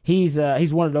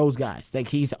one of those guys. Like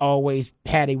he's always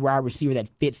had a wide receiver that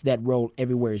fits that role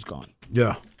everywhere he's gone.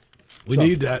 Yeah. We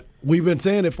need that. We've been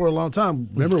saying it for a long time.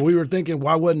 Remember, we were thinking,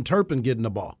 why wasn't Turpin getting the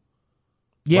ball?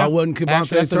 Yeah. Why wasn't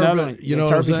Kevontae Turpin? You know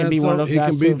what I'm saying? Can be one of those he guys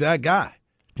can be too. that guy.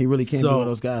 He really can be one of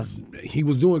those guys. He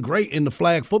was doing great in the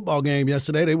flag football game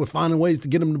yesterday. They were finding ways to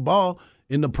get him the ball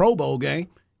in the Pro Bowl game.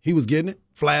 He was getting it,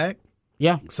 flag.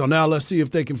 Yeah. So now let's see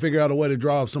if they can figure out a way to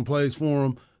draw up some plays for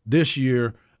him this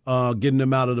year, getting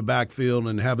them out of the backfield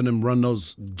and having them run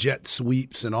those jet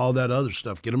sweeps and all that other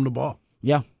stuff. Get him the ball.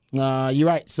 Yeah. You're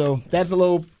right. So that's a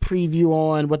little preview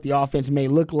on what the offense may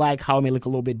look like, how it may look a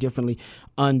little bit differently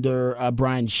under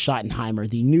Brian Schottenheimer,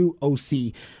 the new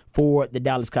OC for the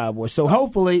Dallas Cowboys. So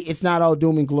hopefully it's not all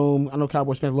doom and gloom. I know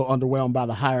Cowboys fans are a little underwhelmed by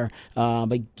the hire,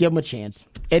 but give them a chance.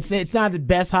 It's not the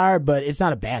best hire, but it's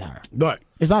not a bad hire. Right.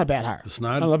 It's not a bad hire. It's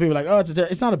not. A lot of people are like,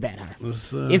 it's not a bad hire.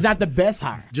 It's not the best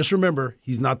hire. Just remember,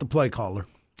 he's not the play caller.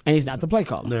 And he's not the play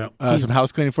caller. Yeah. Some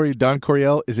house cleaning for you. Don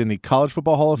Coryell is in the College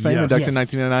Football Hall of Fame, inducted in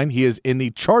 1999. He is in the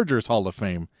Chargers Hall of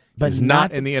Fame. But he's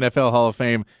not in the NFL Hall of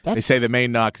Fame. They say the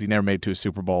main knock because he never made it to a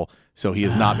Super Bowl, so he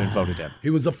has not been voted in.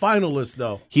 He was a finalist,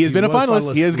 though. He has been a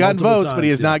finalist. He has gotten votes, but he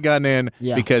has not gotten in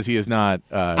because he is not.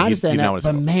 I understand that,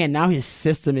 but man, now his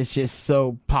system is just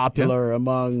so popular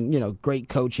among great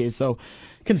coaches. So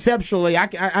conceptually, I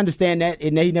understand that.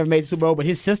 And he never made the Super Bowl, but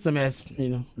his system has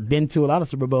been to a lot of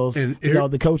Super Bowls. And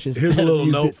the coaches. Here's a little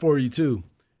note for you too.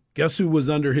 Guess who was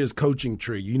under his coaching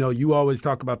tree? You always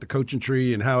talk about the coaching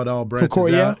tree and how it all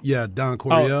branches out. Yeah, Don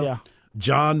Coryell. Yeah.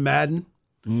 John Madden,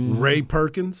 Ray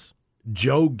Perkins,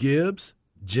 Joe Gibbs,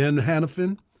 Jen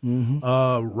Hannafin,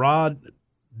 Rod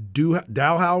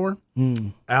Dowhauer,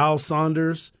 Al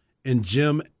Saunders, and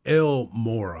Jim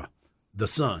Elmora, the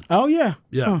son. Oh, yeah.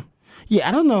 Yeah. Huh. Yeah,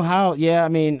 I don't know how. Yeah, I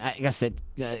mean, like I said,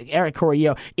 Eric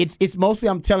Coryell, it's mostly,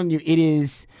 I'm telling you,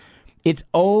 it's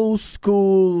old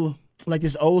school, like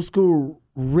this old school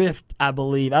rift, I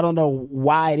believe. I don't know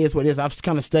why it is what it is. I've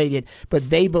kind of studied it, but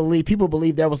people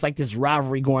believe there was like this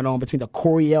rivalry going on between the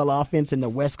Coryell offense and the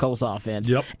West Coast offense.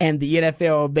 Yep. And the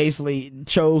NFL basically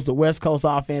chose the West Coast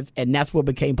offense, and that's what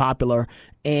became popular.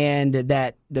 And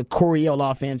that the Coryell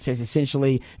offense has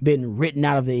essentially been written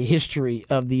out of the history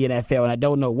of the NFL, and I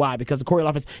don't know why, because the Coryell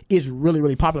offense is really,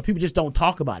 really popular. People just don't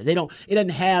talk about it. It doesn't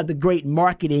have the great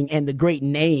marketing and the great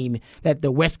name that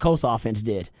the West Coast offense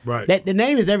did. Right. The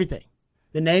name is everything.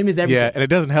 The name is everything. Yeah, and it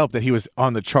doesn't help that he was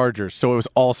on the Chargers, so it was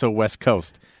also West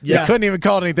Coast. Yeah. They couldn't even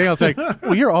call it anything else. Like,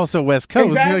 well, you're also West Coast.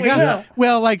 Exactly, You're like, yeah.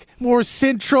 Well, like more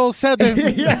Central, Southern.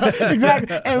 Yeah,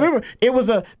 exactly. And remember, it was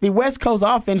the West Coast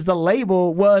offense. The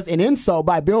label was an insult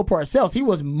by Bill Parcells. He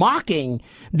was mocking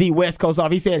the West Coast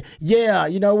offense. He said, "Yeah,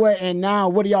 you know what? And now,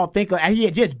 what do y'all think?" He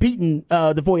had just beaten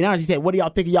the 49ers. He said, "What do y'all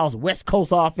think of y'all's West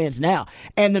Coast offense now?"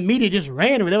 And the media just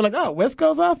ran with it. They were like, "Oh, West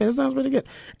Coast offense sounds pretty good,"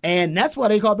 and that's why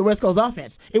they called the West Coast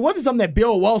offense. It wasn't something that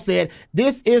Bill Walsh said.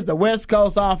 This is the West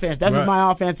Coast offense. That's Right.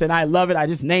 my offense, and I love it. I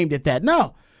just named it that.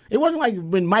 No. It wasn't like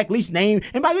when Mike Leach named,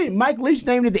 and by the way, Mike Leach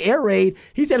named it the Air Raid.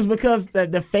 He said it's because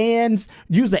the fans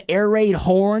use the Air Raid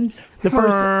horn. The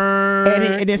first,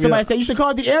 and then somebody said you should call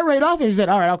it the Air Raid offense. He said,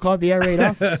 "All right, I'll call it the Air Raid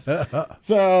offense."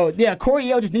 So yeah,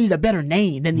 Coryell just needed a better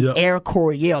name than the Air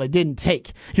Coryell. It didn't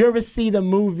take. You ever see the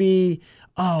movie?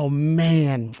 Oh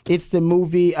man, it's the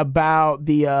movie about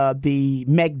the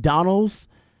McDonald's.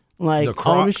 Like The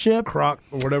Kroc, ownership, or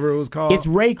whatever it was called. It's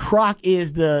Ray Kroc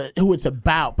is who it's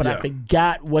about, but I Yeah.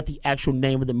 forgot what the actual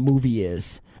name of the movie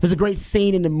is. There's a great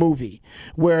scene in the movie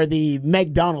where the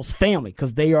McDonald's family,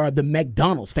 because they are the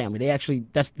McDonald's family, they actually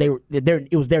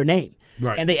it was their name,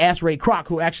 Right. And they asked Ray Kroc,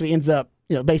 who actually ends up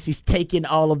basically taking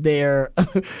all of their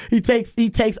he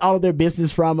takes all of their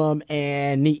business from them,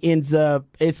 and he ends up,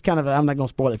 it's kind of I'm not gonna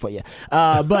spoil it for you,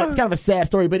 but it's kind of a sad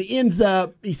story, but he ends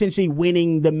up essentially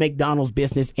winning the McDonald's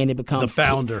business, and it becomes The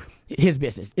founder. his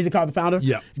business. Is it called The Founder?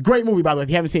 Yeah. Great movie, by the way. If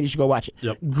you haven't seen it, you should go watch it.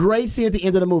 Yep. Great scene at the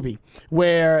end of the movie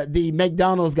where the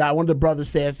McDonald's guy, one of the brothers,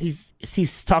 says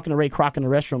he's talking to Ray Kroc in the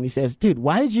restroom. He says, "Dude,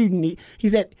 why did you need?" He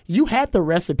said, "You had the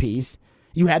recipes,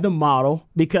 you had the model,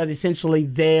 because essentially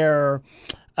their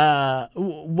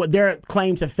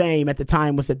claim to fame at the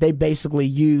time was that they basically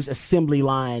used assembly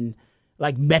line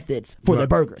like methods for their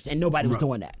burgers, and nobody was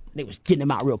doing that. They was getting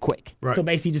them out real quick. Right. So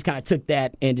basically, just kind of took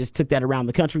that and just took that around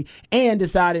the country, and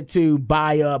decided to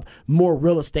buy up more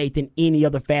real estate than any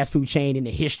other fast food chain in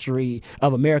the history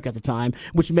of America at the time,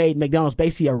 which made McDonald's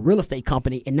basically a real estate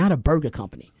company and not a burger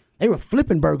company. They were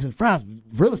flipping burgers and fries.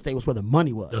 Real estate was where the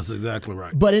money was. That's exactly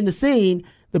right. But in the scene,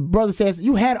 the brother says,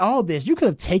 "You had all this. You could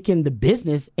have taken the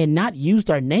business and not used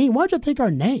our name. Why'd you take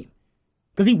our name?"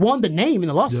 Because he won the name in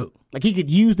the lawsuit. Yep. Like, he could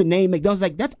use the name McDonald's.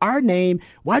 Like, that's our name.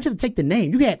 Why'd you take the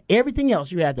name? You had everything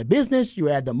else. You had the business. You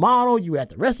had the model. You had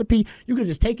the recipe. You could have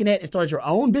just taken that and started your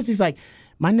own business. He's like,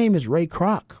 "My name is Ray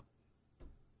Kroc.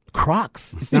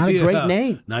 Crocs. It's not a great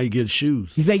name." Now you get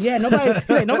shoes. He said, "Yeah,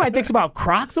 nobody thinks about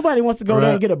Crocs. Nobody wants to go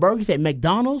there and get a burger." He said,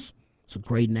 "McDonald's, it's a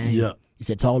great name." Yeah. He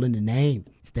said, "It's all in the name."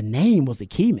 The name was the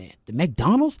key, man. The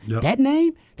McDonald's, that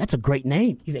name, that's a great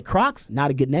name. He said, "Crocs,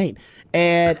 not a good name."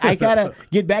 And I gotta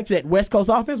get back to that. West Coast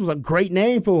offense was a great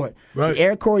name for it. Right. The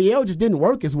Air Coryell just didn't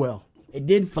work as well. It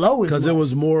didn't flow as well. Because it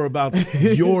was more about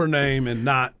your name and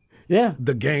not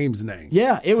the game's name.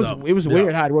 Yeah, it was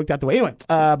weird how it worked out the way. Anyway,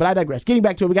 but I digress. Getting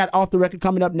back to it, we got Off the Record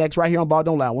coming up next right here on Ball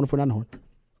Don't Lie, 104.9 The Horn.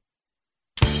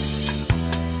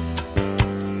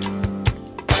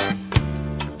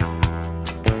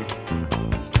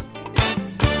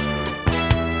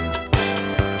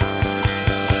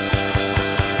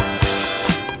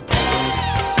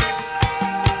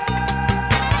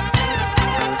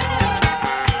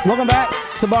 Welcome back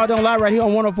to Ball Don't Lie right here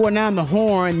on 104.9 The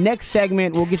Horn. Next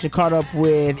segment, we'll get you caught up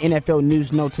with NFL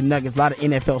news, notes, and nuggets. A lot of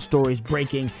NFL stories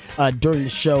breaking during the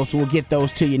show, so we'll get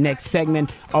those to you next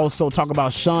segment. Also talk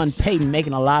about Sean Payton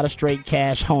making a lot of straight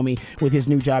cash, homie, with his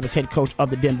new job as head coach of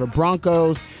the Denver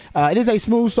Broncos. It is a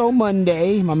Smooth Soul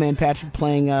Monday. My man Patrick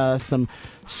playing some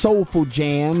soulful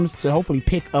jams to hopefully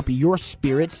pick up your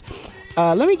spirits.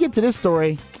 Let me get to this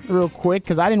story real quick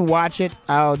because I didn't watch it.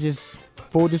 I'll just...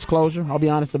 Full disclosure, I'll be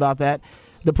honest about that.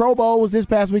 The Pro Bowl was this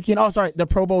past weekend. Oh, sorry, the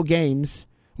Pro Bowl games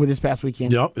were this past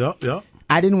weekend. Yep.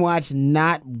 I didn't watch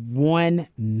not 1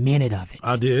 minute of it.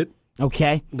 I did.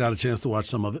 Okay. Got a chance to watch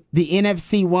some of it. The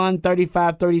NFC won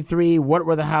 35-33. What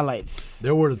were the highlights?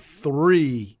 There were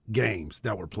 3 games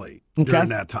that were played during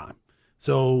that time.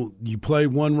 So you play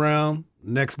one round,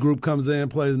 next group comes in,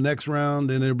 plays the next round,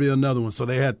 then there'll be another one. So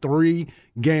they had 3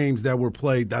 games that were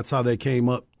played. That's how they came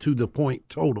up to the point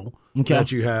total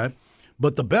that you had.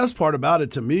 But the best part about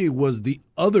it to me was the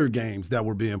other games that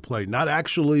were being played, not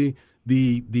actually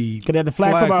the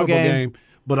flag football game.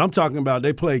 But I'm talking about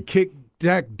they played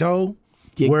kick-tack-toe,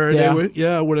 where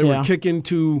they were kicking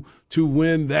to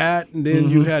win that, and then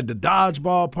you had the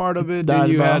dodgeball part of it, then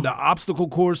you had the obstacle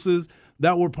courses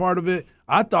that were part of it.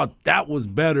 I thought that was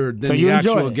better than the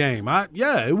actual game.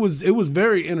 It was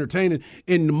very entertaining.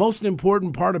 And the most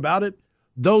important part about it,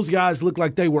 those guys looked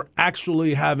like they were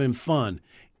actually having fun.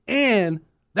 And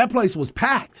that place was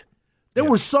packed. There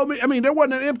were so many. I mean, there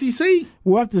wasn't an empty seat.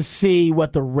 We'll have to see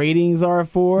what the ratings are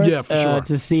for it. Yeah, for sure.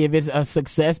 To see if it's a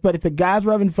success. But if the guys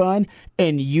were having fun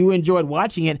and you enjoyed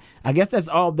watching it, I guess that's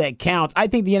all that counts. I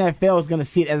think the NFL is going to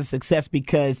see it as a success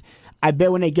because I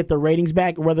bet when they get the ratings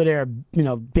back, whether they're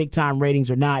big time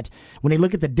ratings or not, when they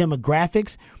look at the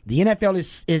demographics, the NFL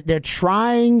is they're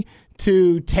trying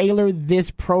to tailor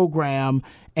this program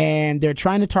and they're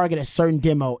trying to target a certain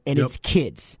demo, and it's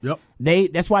kids. Yep.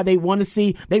 That's why they want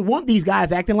these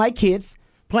guys acting like kids,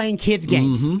 playing kids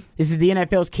games. Mm-hmm. This is the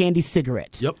NFL's candy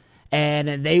cigarette. Yep.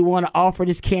 And they want to offer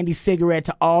this candy cigarette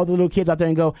to all the little kids out there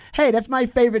and go, hey, that's my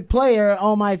favorite player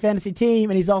on my fantasy team,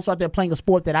 and he's also out there playing a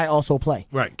sport that I also play.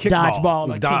 Right, kickball.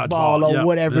 Dodgeball or kickball or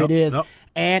whatever it is. Yep.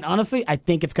 And honestly, I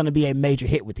think it's going to be a major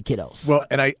hit with the kiddos. Well,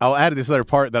 and I'll add this other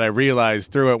part that I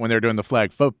realized through it when they're doing the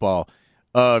flag football.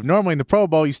 Normally in the Pro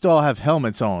Bowl, you still all have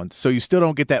helmets on, so you still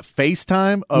don't get that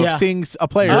FaceTime of seeing a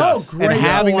player and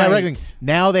having that reckoning.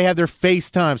 Now they have their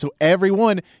FaceTime, so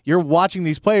everyone, you're watching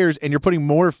these players and you're putting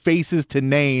more faces to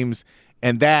names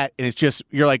and it's just,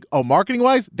 you're like, oh,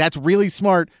 marketing-wise, that's really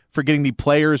smart for getting the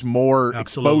players more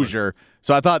exposure.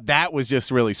 So I thought that was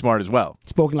just really smart as well.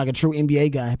 Spoken like a true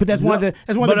NBA guy, but that's one of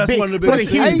the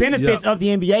huge benefits of the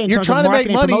NBA in you're terms trying of marketing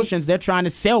to make money. Promotions. They're trying to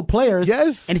sell players,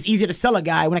 and it's easier to sell a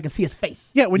guy when I can see his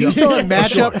face. Yeah, when you sell a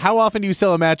matchup, how often do you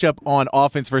sell a matchup on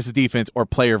offense versus defense or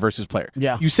player versus player?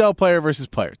 Yeah, you sell player versus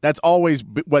player. That's always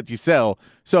what you sell.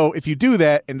 So if you do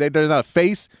that, and there's not a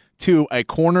face to a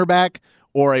cornerback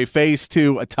or a face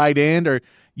to a tight end, or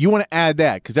you want to add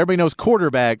that because everybody knows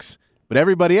quarterbacks. But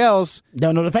everybody else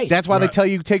don't know the face. That's why they tell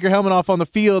you take your helmet off on the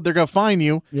field. They're going to fine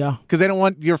you. Yeah, because they don't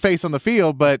want your face on the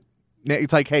field. But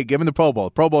it's like, hey, give them the Pro Bowl.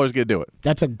 The Pro Bowler's going to do it.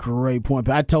 That's a great point.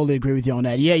 But I totally agree with you on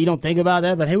that. Yeah, you don't think about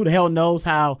that, but who the hell knows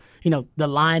how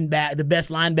the best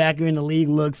linebacker in the league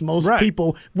looks? Most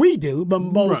people we do, but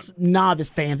most novice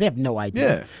fans they have no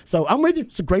idea. Yeah. So I'm with you.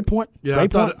 It's a great point. Yeah, I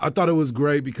thought it was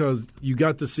great because you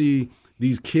got to see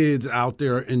these kids out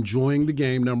there enjoying the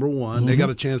game, number one. Mm-hmm. They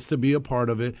got a chance to be a part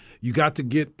of it. You got to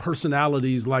get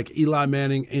personalities like Eli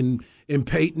Manning and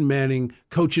Peyton Manning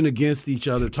coaching against each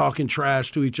other, talking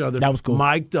trash to each other. That was cool.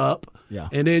 Mic'd up. Yeah.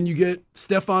 And then you get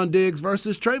Stephon Diggs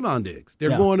versus Trayvon Diggs.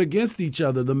 They're going against each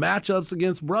other. The matchups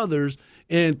against brothers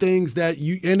and things that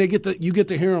you get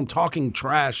to hear them talking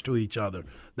trash to each other.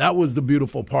 That was the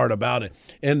beautiful part about it.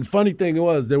 And funny thing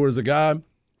was, there was a guy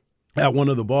at one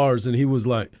of the bars, and he was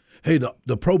like, hey,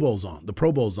 the Pro Bowl's on. The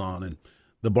Pro Bowl's on. And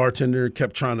the bartender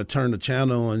kept trying to turn the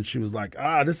channel, and she was like,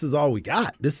 this is all we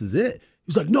got. This is it. He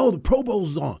was like, no, the Pro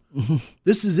Bowl's on.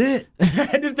 This is it.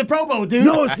 This is the Pro Bowl, dude.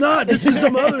 No, it's not. This is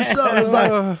some other stuff. It's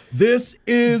like, this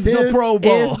is the Pro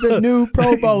Bowl. This is the new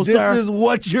Pro Bowl, sir. This is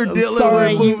what you're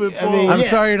dealing with moving forward. I'm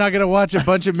sorry you're not going to watch a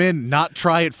bunch of men not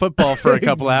try at football for a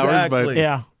couple hours. But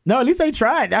yeah. No, at least they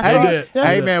tried. That's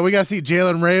hey, man, we got to see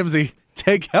Jalen Ramsey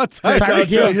take out Tyreek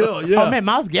Hill. Yeah. Oh man,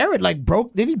 Myles Garrett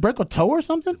did he break a toe or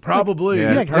something? Probably.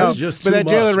 Yeah. That's just but that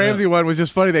Jalen Ramsey man. one was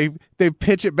just funny. They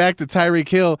pitch it back to Tyreek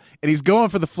Hill, and he's going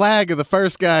for the flag of the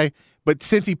first guy, but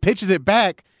since he pitches it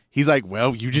back, he's like,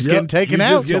 "Well, you just getting taken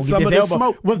out." Just get some of the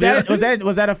smoke. Was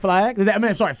that a flag?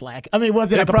 Flag. I mean,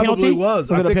 was it like a penalty? It probably was.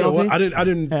 I think it was. I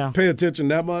didn't pay attention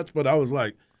that much, but I was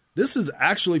like, "This is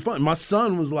actually fun." My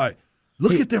son was like,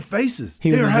 look at their faces.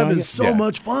 They're having so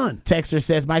much fun. Texter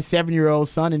says, my 7-year-old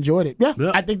son enjoyed it. Yeah.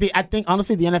 Yep. I think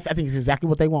honestly the NFL, I think it's exactly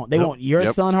what they want. They want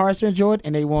your son Horace to enjoy it,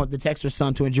 and they want the Texter's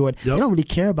son to enjoy it. They don't really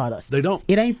care about us. They don't.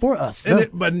 It ain't for us.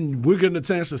 But we're getting a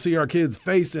chance to see our kids'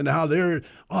 face and how they're,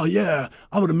 I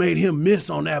would have made him miss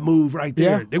on that move right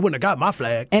there. Yeah. They wouldn't have got my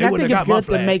flag. And I think it's good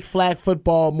to make flag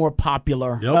football more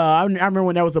popular. Yep. I remember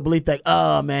when there was a belief like,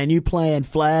 oh man, you playing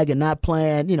flag and not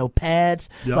playing, pads.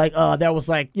 Yep. Like that was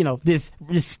like, this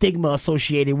stigma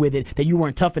associated with it that you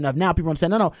weren't tough enough. Now people are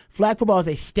saying, no, flag football is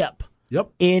a step. Yep.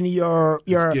 In your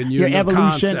evolution,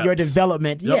 concepts. your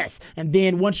development, yes. And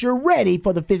then once you're ready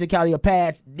for the physicality of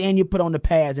pads, then you put on the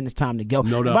pads and it's time to go.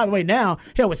 No doubt. By the way, now,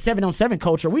 with 7-on-7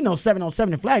 culture, we know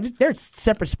 7-on-7 and flag, they're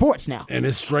separate sports now. And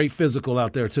it's straight physical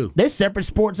out there, too. They're separate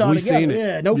sports altogether. We've seen it.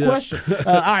 Yeah, no question.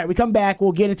 All right, we come back.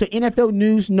 We'll get into NFL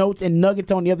news, notes, and nuggets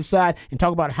on the other side and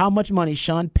talk about how much money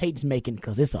Sean Payton's making,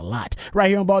 because it's a lot. Right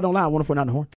here on Ball Don't Lie, 104.9 The Horn.